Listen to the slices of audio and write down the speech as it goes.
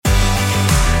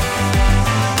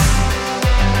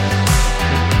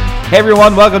Hey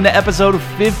everyone, welcome to episode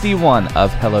 51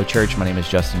 of Hello Church. My name is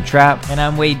Justin Trapp. And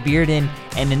I'm Wade Bearden.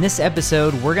 And in this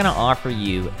episode, we're going to offer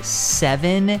you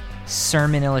 7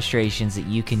 sermon illustrations that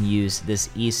you can use this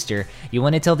Easter. You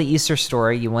want to tell the Easter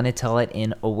story. You want to tell it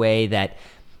in a way that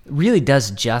really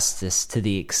does justice to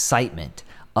the excitement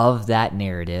of that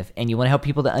narrative, and you want to help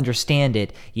people to understand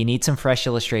it. You need some fresh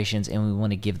illustrations, and we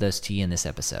want to give those to you in this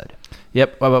episode.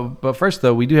 Yep, but first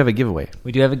though, we do have a giveaway.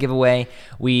 We do have a giveaway.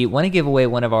 We want to give away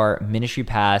one of our Ministry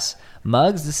Pass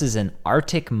mugs. This is an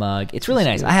Arctic mug. It's really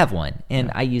nice. I have one, and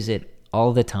I use it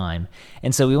all the time.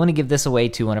 And so we want to give this away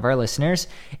to one of our listeners.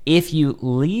 If you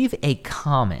leave a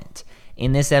comment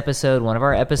in this episode, one of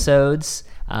our episodes,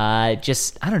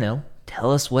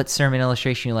 tell us what sermon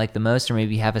illustration you like the most, or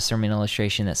maybe you have a sermon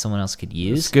illustration that someone else could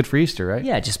use. It's good for Easter, right?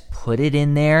 Yeah, just put it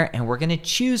in there, and we're going to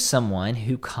choose someone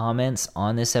who comments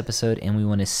on this episode, and we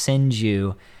want to send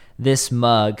you this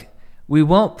mug. We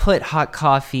won't put hot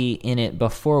coffee in it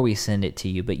before we send it to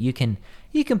you, but you can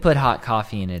put hot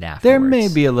coffee in it afterwards. There may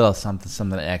be a little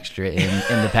something extra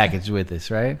in the package with this,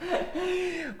 right?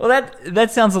 Well,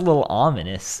 that sounds a little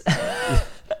ominous.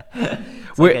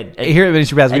 Here at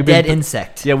Ministry Pass, we've been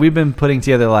insect. Yeah, we've been putting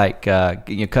together like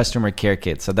customer care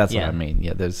kits, so that's what I mean.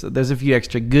 Yeah, there's a few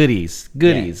extra goodies,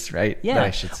 right? Yeah. That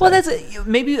I should say. Well,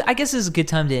 I guess this is a good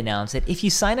time to announce it. If you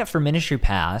sign up for Ministry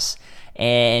Pass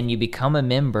and you become a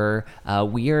member,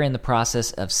 we are in the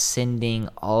process of sending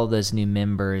all those new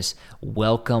members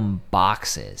welcome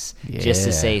boxes just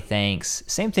to say thanks.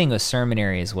 Same thing with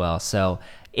Sermonary as well. So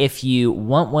if you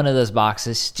want one of those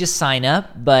boxes, just sign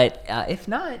up. But if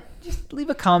not, just leave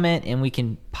a comment, and we'll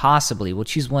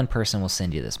choose one person. We'll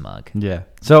send you this mug. Yeah.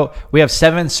 So we have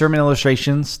 7 sermon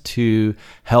illustrations to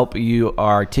help you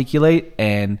articulate,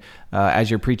 and as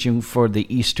you're preaching for the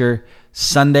Easter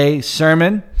Sunday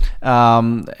sermon,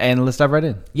 and let's dive right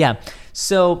in. Yeah.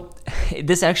 So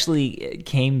this actually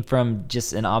came from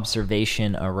just an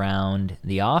observation around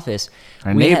the office.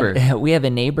 We have a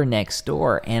neighbor next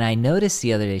door, and I noticed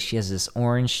the other day she has this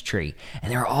orange tree,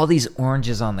 and there are all these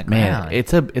oranges on the ground.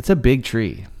 Man, it's a big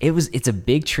tree. It's a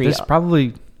big tree. There's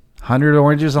probably 100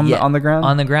 oranges on the ground.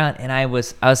 On the ground, and I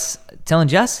was telling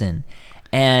Justin,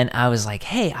 and I was like,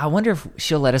 hey, I wonder if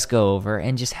she'll let us go over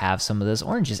and just have some of those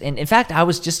oranges. And in fact, I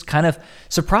was just kind of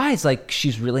surprised. Like,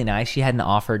 she's really nice. She hadn't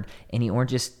offered any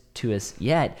oranges to us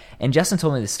yet. And Justin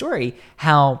told me the story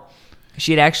how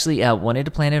she had actually wanted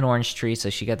to plant an orange tree. So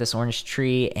she got this orange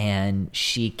tree, and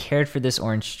she cared for this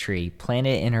orange tree,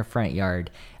 planted it in her front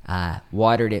yard,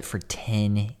 watered it for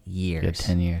 10 years. Yeah,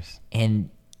 10 years. And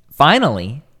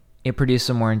finally, it produced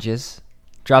some oranges,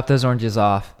 dropped those oranges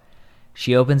off.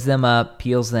 She opens them up,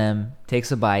 peels them,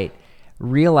 takes a bite,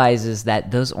 realizes that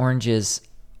those oranges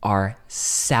are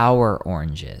sour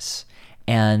oranges,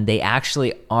 and they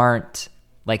actually aren't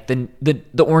like the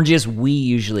oranges we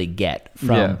usually get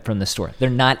from the store. They're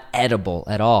not edible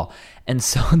at all. And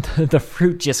so the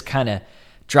fruit just kind of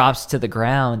drops to the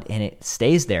ground, and it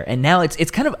stays there. And now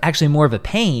it's kind of actually more of a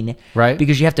pain, right?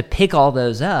 Because you have to pick all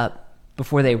those up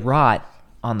before they rot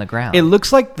on the ground. It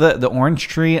looks like the orange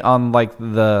tree on like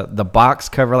the box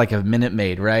cover, like a Minute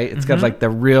Maid, right? It's got like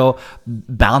the real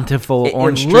bountiful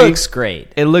orange tree. It looks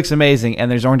great. It looks amazing,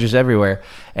 and there's oranges everywhere.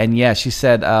 And yeah, she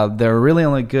said they're really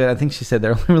only good. I think she said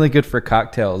they're only really good for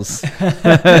cocktails because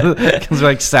they're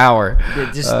like sour.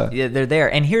 They're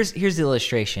there. And here's the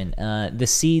illustration. The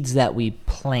seeds that we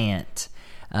plant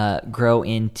grow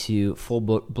into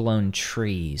full-blown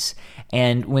trees,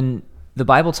 and when the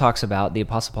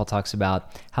Apostle Paul talks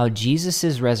about how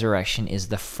Jesus' resurrection is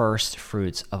the first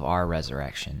fruits of our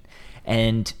resurrection.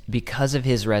 And because of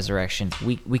his resurrection,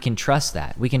 we can trust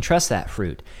that. We can trust that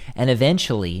fruit. And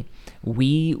eventually,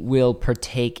 we will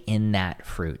partake in that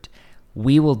fruit.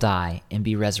 We will die and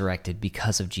be resurrected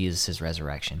because of Jesus'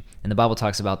 resurrection. And the Bible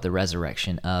talks about the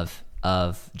resurrection of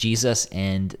Jesus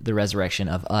and the resurrection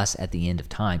of us at the end of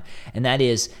time. And that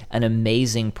is an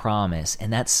amazing promise.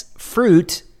 And that's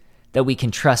fruit that we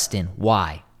can trust in.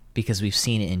 Why? Because we've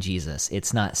seen it in Jesus.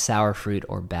 It's not sour fruit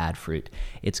or bad fruit.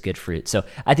 It's good fruit. So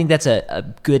I think that's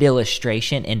a good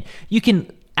illustration. And you can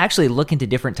actually look into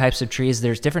different types of trees.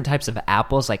 There's different types of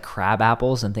apples, like crab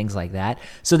apples and things like that.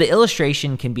 So the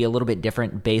illustration can be a little bit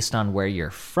different based on where you're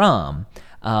from.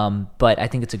 But I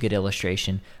think it's a good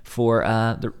illustration for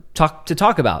to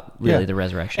talk about really the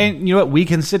resurrection. And you know what? We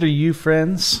consider you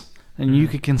friends And you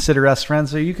could consider us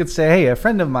friends, or you could say, "Hey, a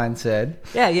friend of mine said."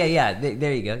 Yeah.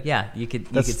 There you go. Yeah, you could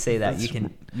say that.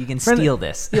 You can steal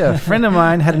this. Yeah, a friend of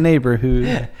mine had a neighbor who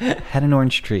had an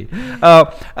orange tree.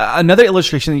 Another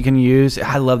illustration that you can use.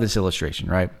 I love this illustration.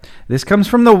 Right, this comes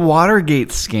from the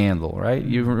Watergate scandal. Right,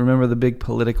 you remember the big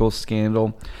political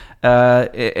scandal,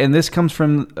 and this comes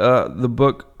from the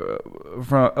book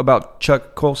about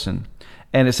Chuck Colson,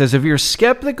 and it says, "If you're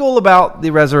skeptical about the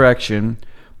resurrection,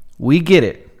 we get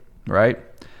it." Right?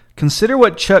 Consider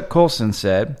what Chuck Colson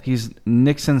said. He's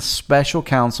Nixon's special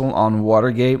counsel on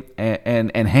Watergate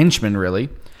and henchman, really.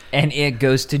 And it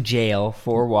goes to jail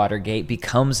for Watergate,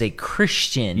 becomes a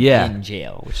Christian in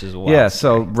jail, which is wild. Yeah,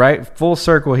 so right, full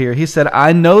circle here. He said,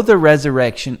 "I know the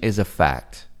resurrection is a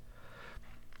fact."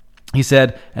 He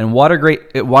said, "And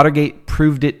Watergate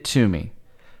proved it to me."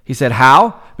 He said,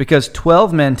 "How? Because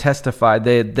 12 men testified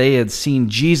they had seen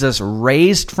Jesus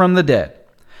raised from the dead,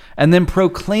 and then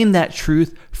proclaimed that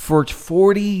truth for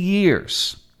 40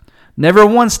 years, never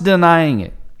once denying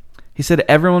it." He said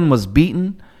everyone was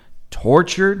beaten,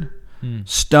 tortured,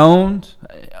 stoned,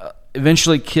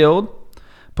 eventually killed,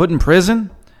 put in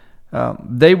prison.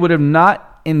 They would have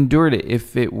not endured it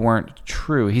if it weren't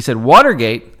true. He said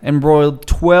Watergate embroiled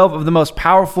 12 of the most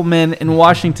powerful men in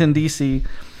Washington, D.C.,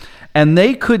 and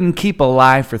they couldn't keep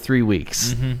alive for 3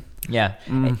 weeks. Mm-hmm. Yeah.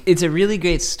 It's a really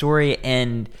great story,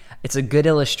 and it's a good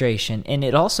illustration, and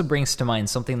it also brings to mind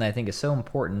something that I think is so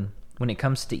important when it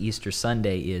comes to Easter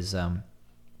Sunday is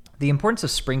the importance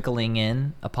of sprinkling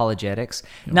in apologetics.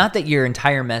 Yeah. Not that your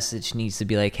entire message needs to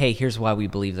be like, hey, here's why we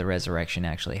believe the resurrection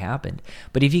actually happened.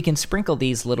 But if you can sprinkle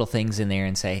these little things in there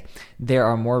and say, there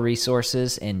are more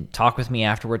resources, and talk with me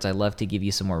afterwards, I'd love to give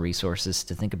you some more resources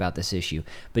to think about this issue.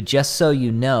 But just so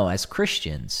you know, as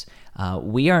Christians,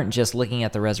 we aren't just looking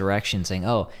at the resurrection saying,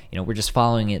 we're just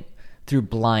following it through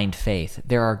blind faith.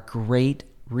 There are great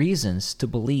reasons to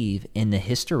believe in the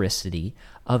historicity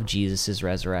of Jesus'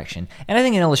 resurrection. And I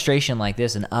think an illustration like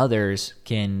this and others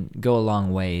can go a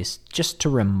long ways just to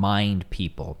remind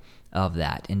people of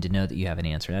that and to know that you have an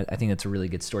answer. I think that's a really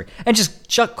good story. And just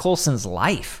Chuck Colson's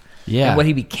life and what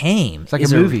he became. It's like a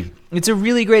movie. It's a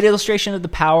really great illustration of the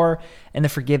power and the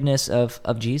forgiveness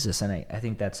of Jesus. And I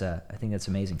think that's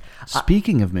amazing.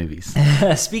 Speaking of movies.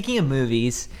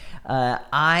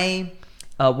 I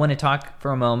want to talk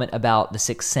for a moment about The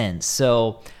Sixth Sense.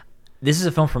 So this is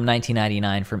a film from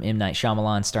 1999 from M. Night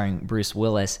Shyamalan starring Bruce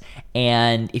Willis.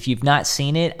 And if you've not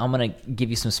seen it, I'm going to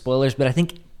give you some spoilers, but I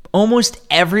think almost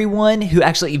everyone who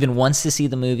actually even wants to see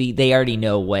the movie, they already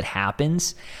know what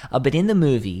happens. But in the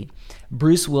movie,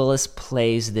 Bruce Willis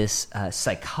plays this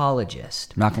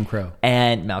psychologist. Malcolm Crowe.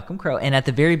 And at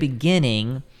the very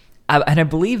beginning, and I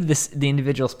believe the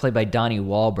individual is played by Donnie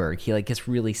Wahlberg. He gets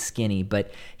really skinny,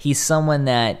 but he's someone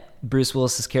that Bruce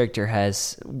Willis's character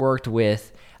has worked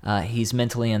with. He's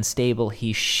mentally unstable.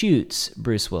 He shoots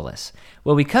Bruce Willis.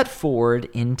 Well, we cut forward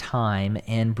in time,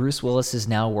 and Bruce Willis is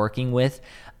now working with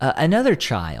another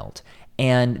child.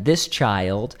 And this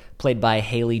child, played by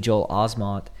Haley Joel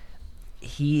Osment,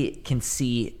 he can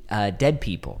see dead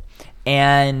people.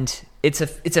 And it's a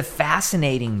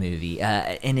fascinating movie,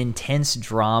 an intense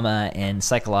drama and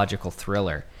psychological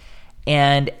thriller.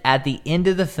 And at the end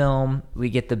of the film, we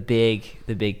get the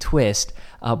big twist.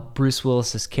 Bruce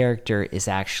Willis's character is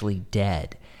actually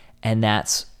dead, and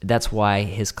that's why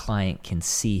his client can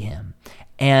see him.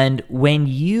 And when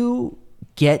you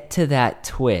get to that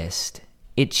twist,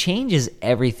 it changes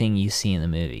everything you see in the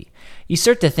movie. You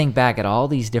start to think back at all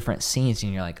these different scenes,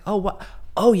 and you're like,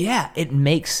 oh yeah, it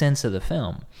makes sense of the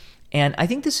film. And I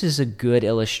think this is a good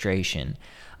illustration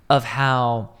of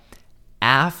how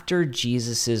after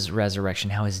Jesus' resurrection,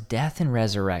 how his death and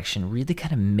resurrection really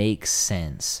kind of makes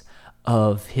sense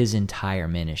of his entire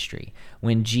ministry.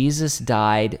 When Jesus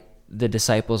died, the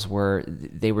disciples were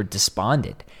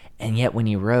despondent. And yet when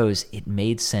he rose, it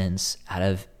made sense out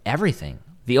of everything.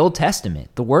 The Old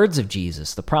Testament, the words of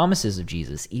Jesus, the promises of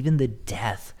Jesus, even the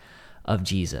death of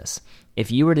Jesus.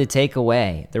 If you were to take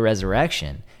away the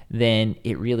resurrection, then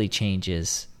it really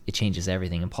changes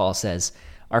everything. And Paul says,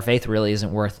 our faith really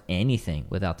isn't worth anything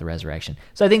without the resurrection.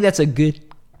 So I think that's a good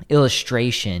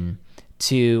illustration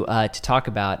to talk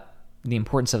about the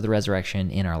importance of the resurrection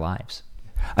in our lives.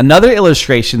 Another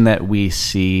illustration that we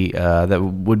see that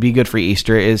would be good for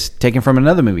Easter is taken from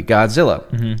another movie, Godzilla.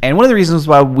 Mm-hmm. And one of the reasons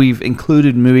why we've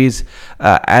included movies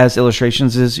as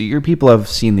illustrations is your people have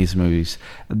seen these movies.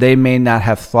 They may not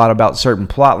have thought about certain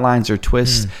plot lines or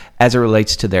twists as it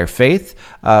relates to their faith.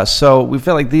 So we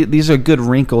felt like these are a good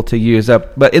wrinkle to use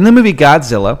up. But in the movie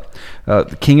Godzilla,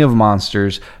 the King of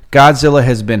Monsters, Godzilla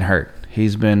has been hurt.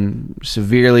 He's been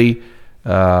severely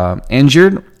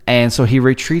injured. And so he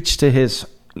retreats to his,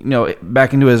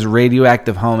 back into his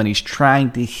radioactive home, and he's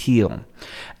trying to heal.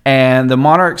 And the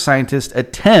monarch scientists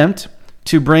attempt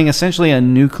to bring essentially a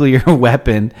nuclear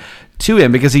weapon to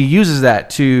him, because he uses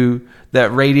that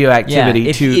radioactivity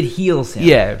it heals him.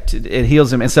 Yeah, it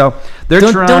heals him. And so they're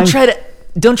don't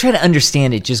try to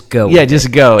understand it. Just go. Yeah,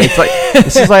 just go. It's like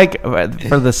this is like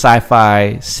for the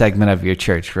sci-fi segment of your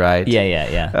church, right?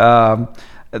 Yeah.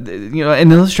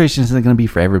 An illustration isn't going to be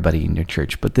for everybody in your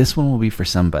church, but this one will be for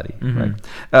somebody. Right?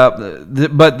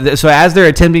 So as they're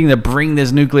attempting to bring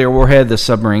this nuclear warhead, the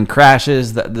submarine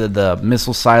crashes, the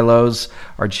missile silos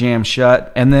are jammed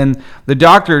shut, and then the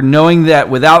Doctor, knowing that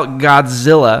without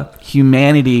Godzilla,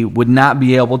 humanity would not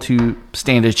be able to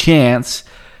stand a chance,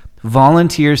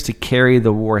 volunteers to carry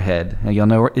the warhead. Now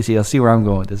you'll see where I'm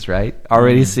going with this, right?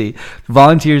 Already see.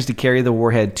 Volunteers to carry the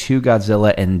warhead to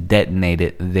Godzilla and detonate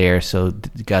it there, so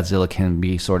Godzilla can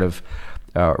be sort of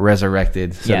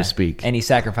resurrected, so to speak. And he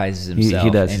sacrifices himself. He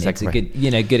does. And it's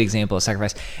a good example of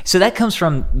sacrifice. So that comes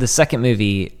from the second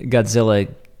movie,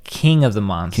 Godzilla, King of the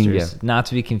Monsters, not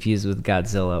to be confused with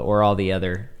Godzilla or all the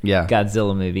other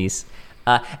Godzilla movies.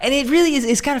 And it really is,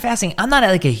 it's kind of fascinating. I'm not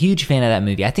like a huge fan of that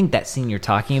movie. I think that scene you're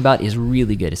talking about is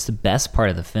really good. It's the best part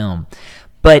of the film.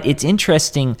 But it's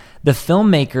interesting, the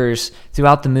filmmakers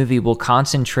throughout the movie will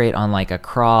concentrate on like a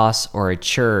cross or a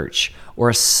church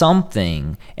or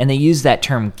something, and they use that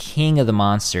term King of the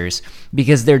Monsters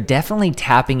because they're definitely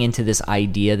tapping into this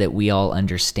idea that we all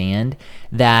understand,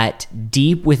 that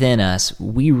deep within us,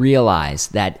 we realize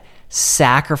that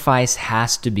sacrifice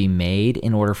has to be made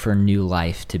in order for new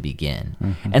life to begin.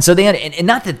 And so and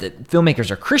not that the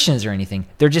filmmakers are Christians or anything,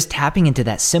 they're just tapping into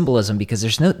that symbolism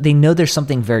because they know there's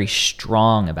something very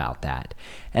strong about that.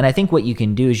 And I think what you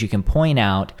can do is you can point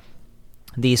out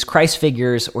these Christ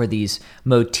figures or these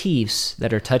motifs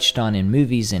that are touched on in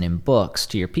movies and in books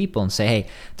to your people and say, hey,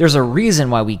 there's a reason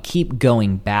why we keep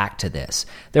going back to this.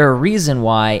 There's a reason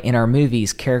why in our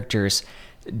movies characters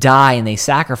die and they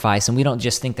sacrifice, and we don't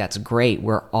just think that's great.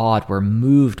 We're awed, we're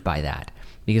moved by that,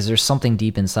 because there's something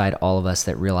deep inside all of us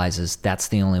that realizes that's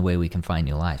the only way we can find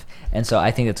new life. And so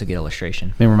I think that's a good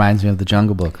illustration. It reminds me of the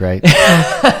Jungle Book, right? With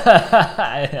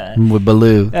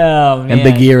Baloo and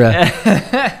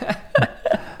Bagheera.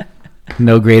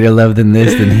 No greater love than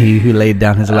this, than he who laid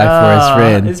down his life for his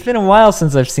friend. It's been a while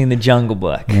since I've seen the Jungle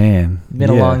Book. Man, been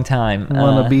a long time. I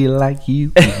want to be like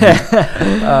you.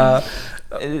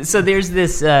 So there's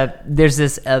this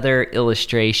other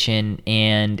illustration,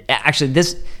 and actually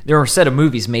there are a set of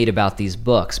movies made about these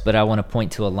books, but I want to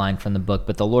point to a line from the book.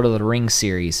 But the Lord of the Rings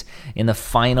series, in the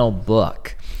final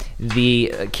book,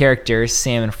 the characters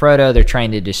Sam and Frodo, they're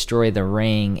trying to destroy the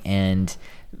ring and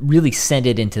really send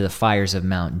it into the fires of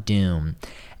Mount Doom.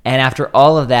 And after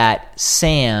all of that,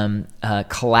 Sam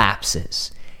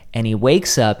collapses, and he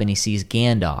wakes up and he sees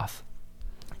Gandalf.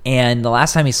 And the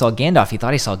last time he saw Gandalf, he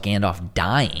thought he saw Gandalf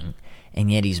dying,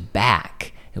 and yet he's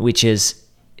back, which is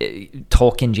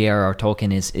Tolkien, J.R.R.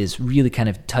 Tolkien is really kind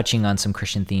of touching on some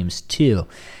Christian themes too.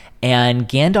 And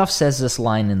Gandalf says this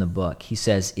line in the book. He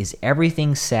says, "Is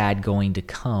everything sad going to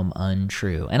come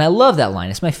untrue?" And I love that line.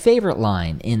 It's my favorite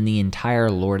line in the entire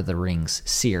Lord of the Rings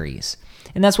series.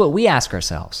 And that's what we ask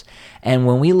ourselves. And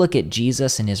when we look at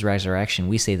Jesus and his resurrection,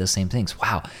 we say those same things.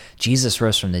 Wow, Jesus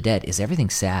rose from the dead. Is everything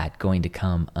sad going to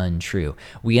come untrue?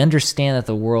 We understand that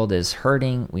the world is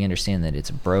hurting. We understand that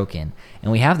it's broken. And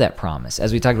we have that promise,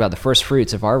 as we talked about the first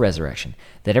fruits of our resurrection,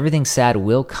 that everything sad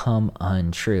will come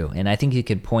untrue. And I think you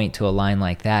could point to a line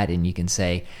like that and you can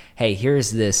say, hey,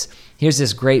 here's this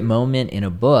great moment in a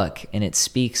book, and it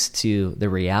speaks to the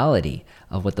reality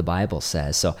of what the Bible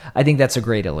says. So I think that's a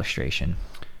great illustration.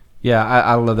 Yeah,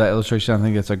 I love that illustration. I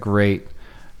think it's a great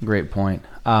point.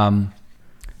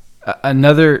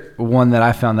 Another one that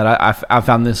I found that I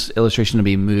found this illustration to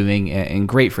be moving and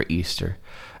great for Easter.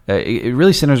 It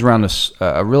really centers around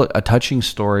a touching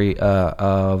story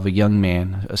of a young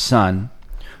man, a son,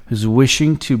 who's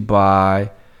wishing to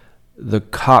buy the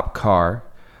cop car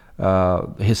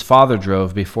his father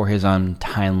drove before his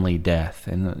untimely death,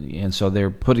 and so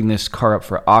they're putting this car up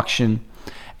for auction.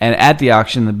 And at the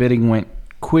auction, the bidding went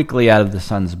quickly out of the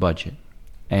son's budget,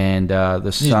 and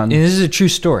the son. And this is a true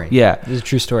story. Yeah, this is a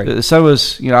true story. The son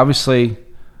was, obviously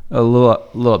a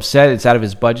little upset. It's out of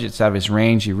his budget. It's out of his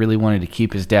range. He really wanted to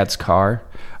keep his dad's car,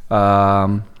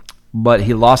 but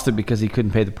he lost it because he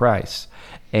couldn't pay the price.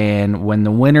 And when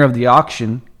the winner of the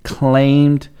auction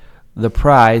claimed the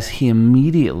prize, he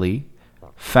immediately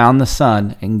found the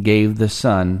son and gave the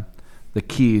son the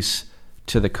keys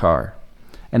to the car.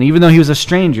 And even though he was a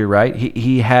stranger, right,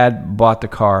 he had bought the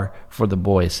car for the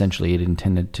boy. Essentially, he had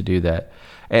intended to do that.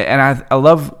 And I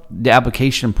love the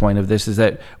application point of this is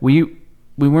that we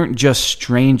weren't just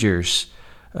strangers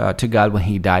to God when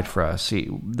he died for us. See,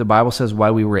 the Bible says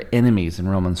while we were enemies in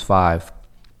Romans 5,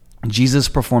 Jesus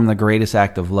performed the greatest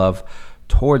act of love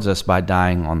towards us by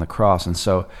dying on the cross. And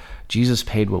so Jesus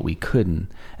paid what we couldn't.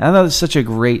 And I thought it's such a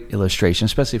great illustration,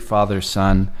 especially father,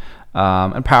 son,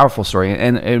 and powerful story.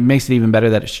 And it makes it even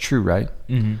better that it's true, right?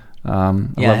 Mm-hmm. I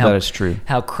love that it's true.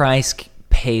 How Christ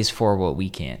pays for what we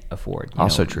can't afford.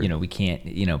 Also true. We can't,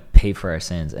 pay for our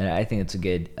sins. And I think it's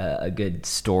a good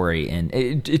story and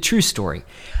a true story.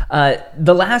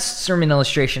 The last sermon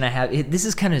illustration I have, this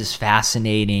is kind of this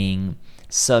fascinating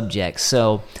subject.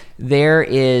 So there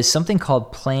is something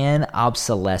called planned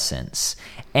obsolescence.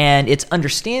 And it's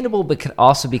understandable, but could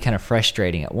also be kind of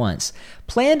frustrating at once.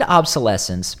 Planned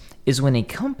obsolescence is when a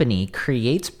company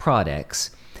creates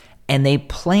products and they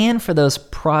plan for those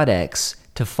products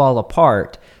to fall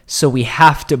apart, so we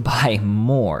have to buy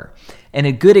more. And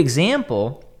a good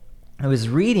example I was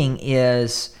reading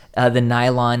is the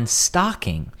nylon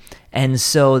stocking. And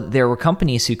so there were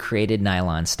companies who created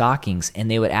nylon stockings, and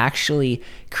they would actually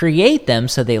create them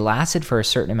so they lasted for a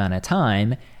certain amount of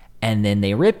time, and then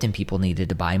they ripped and people needed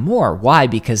to buy more. Why?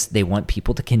 Because they want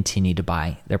people to continue to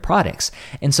buy their products.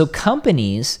 And so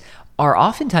companies are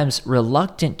oftentimes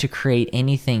reluctant to create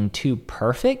anything too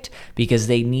perfect because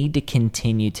they need to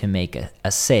continue to make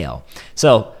a sale.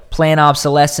 So planned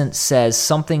obsolescence says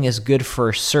something is good for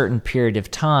a certain period of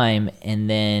time and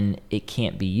then it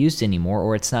can't be used anymore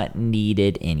or it's not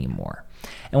needed anymore.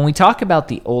 And when we talk about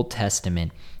the Old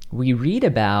Testament, we read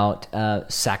about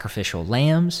sacrificial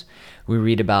lambs, we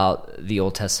read about the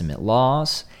Old Testament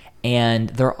laws, and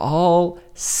they're all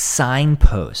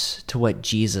signposts to what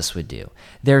Jesus would do.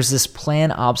 There's this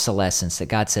planned obsolescence that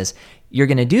God says, you're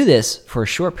going to do this for a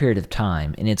short period of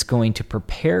time, and it's going to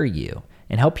prepare you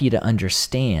and help you to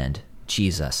understand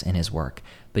Jesus and his work.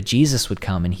 But Jesus would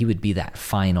come, and he would be that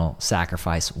final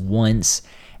sacrifice once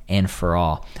and for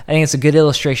all. I think it's a good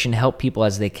illustration to help people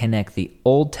as they connect the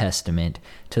Old Testament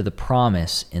to the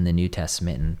promise in the New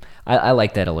Testament, and I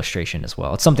like that illustration as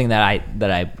well. It's something that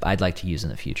I'd like to use in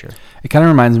the future. It kind of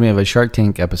reminds me of a Shark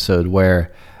Tank episode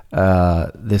where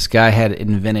this guy had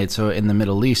invented, so in the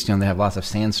Middle East, they have lots of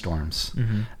sandstorms,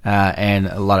 and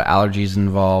a lot of allergies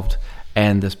involved,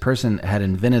 and this person had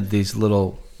invented these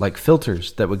little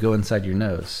filters that would go inside your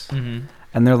nose.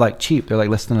 And they're cheap. They're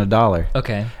less than $1.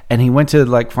 Okay. And he went to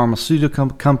pharmaceutical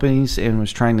companies and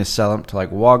was trying to sell them to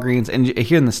Walgreens. And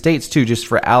here in the States too, just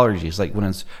for allergies. When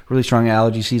it's really strong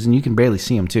allergy season, you can barely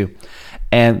see them too.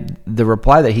 And the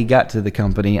reply that he got to the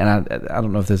company, and I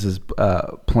don't know if this is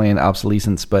planned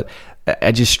obsolescence, but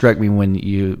it just struck me when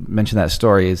you mentioned that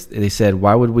story. Is they said,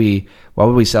 why would we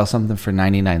sell something for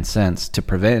 99 cents to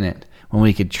prevent it when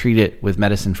we could treat it with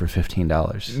medicine for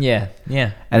 $15?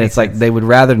 Yeah. And it's they would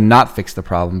rather not fix the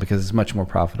problem because it's much more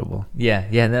profitable. Yeah.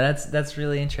 No, that's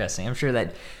really interesting. I'm sure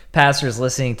that pastors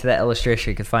listening to that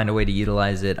illustration could find a way to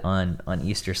utilize it on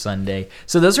Easter Sunday.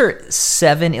 So those are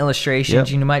 7 illustrations.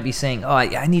 Yep. You might be saying, oh,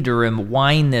 I need to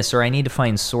rewind this, or I need to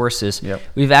find sources. Yep.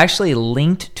 We've actually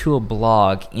linked to a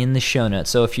blog in the show notes.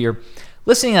 So if you're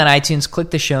listening on iTunes,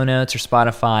 click the show notes or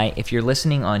Spotify. If you're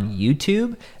listening on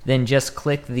YouTube, then just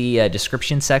click the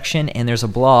description section, and there's a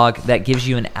blog that gives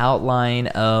you an outline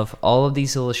of all of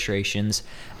these illustrations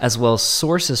as well as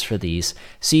sources for these,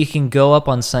 so you can go up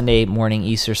on Sunday morning,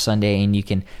 Easter Sunday, and you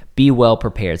can be well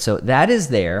prepared. So that is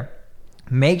there.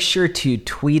 Make sure to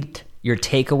tweet your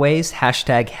takeaways,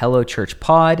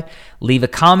 #HelloChurchPod. Leave a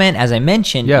comment. As I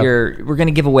mentioned, we're going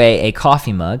to give away a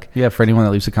coffee mug. Yeah, for anyone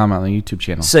that leaves a comment on the YouTube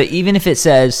channel. So even if it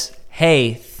says,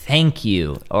 hey, thank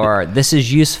you, or this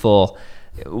is useful,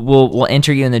 we'll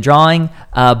enter you in the drawing.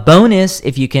 Bonus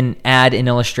if you can add an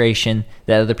illustration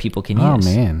that other people can use.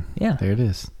 Oh, man. Yeah. There it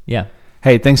is. Yeah.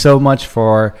 Hey, thanks so much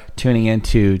for tuning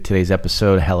into today's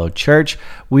episode of Hello Church.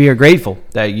 We are grateful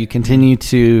that you continue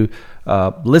to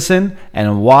listen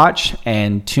and watch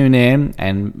and tune in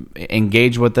and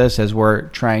engage with us as we're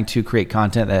trying to create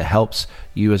content that helps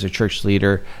you as a church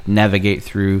leader navigate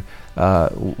through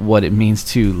what it means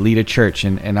to lead a church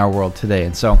in our world today.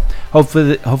 And so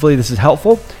hopefully this is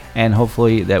helpful, and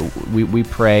hopefully that we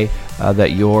pray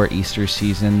that your Easter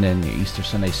season and your Easter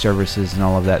Sunday services and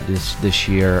all of that this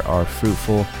year are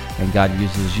fruitful, and God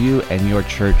uses you and your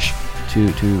church to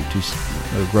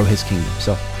grow his kingdom.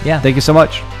 So thank you so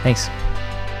much. Thanks.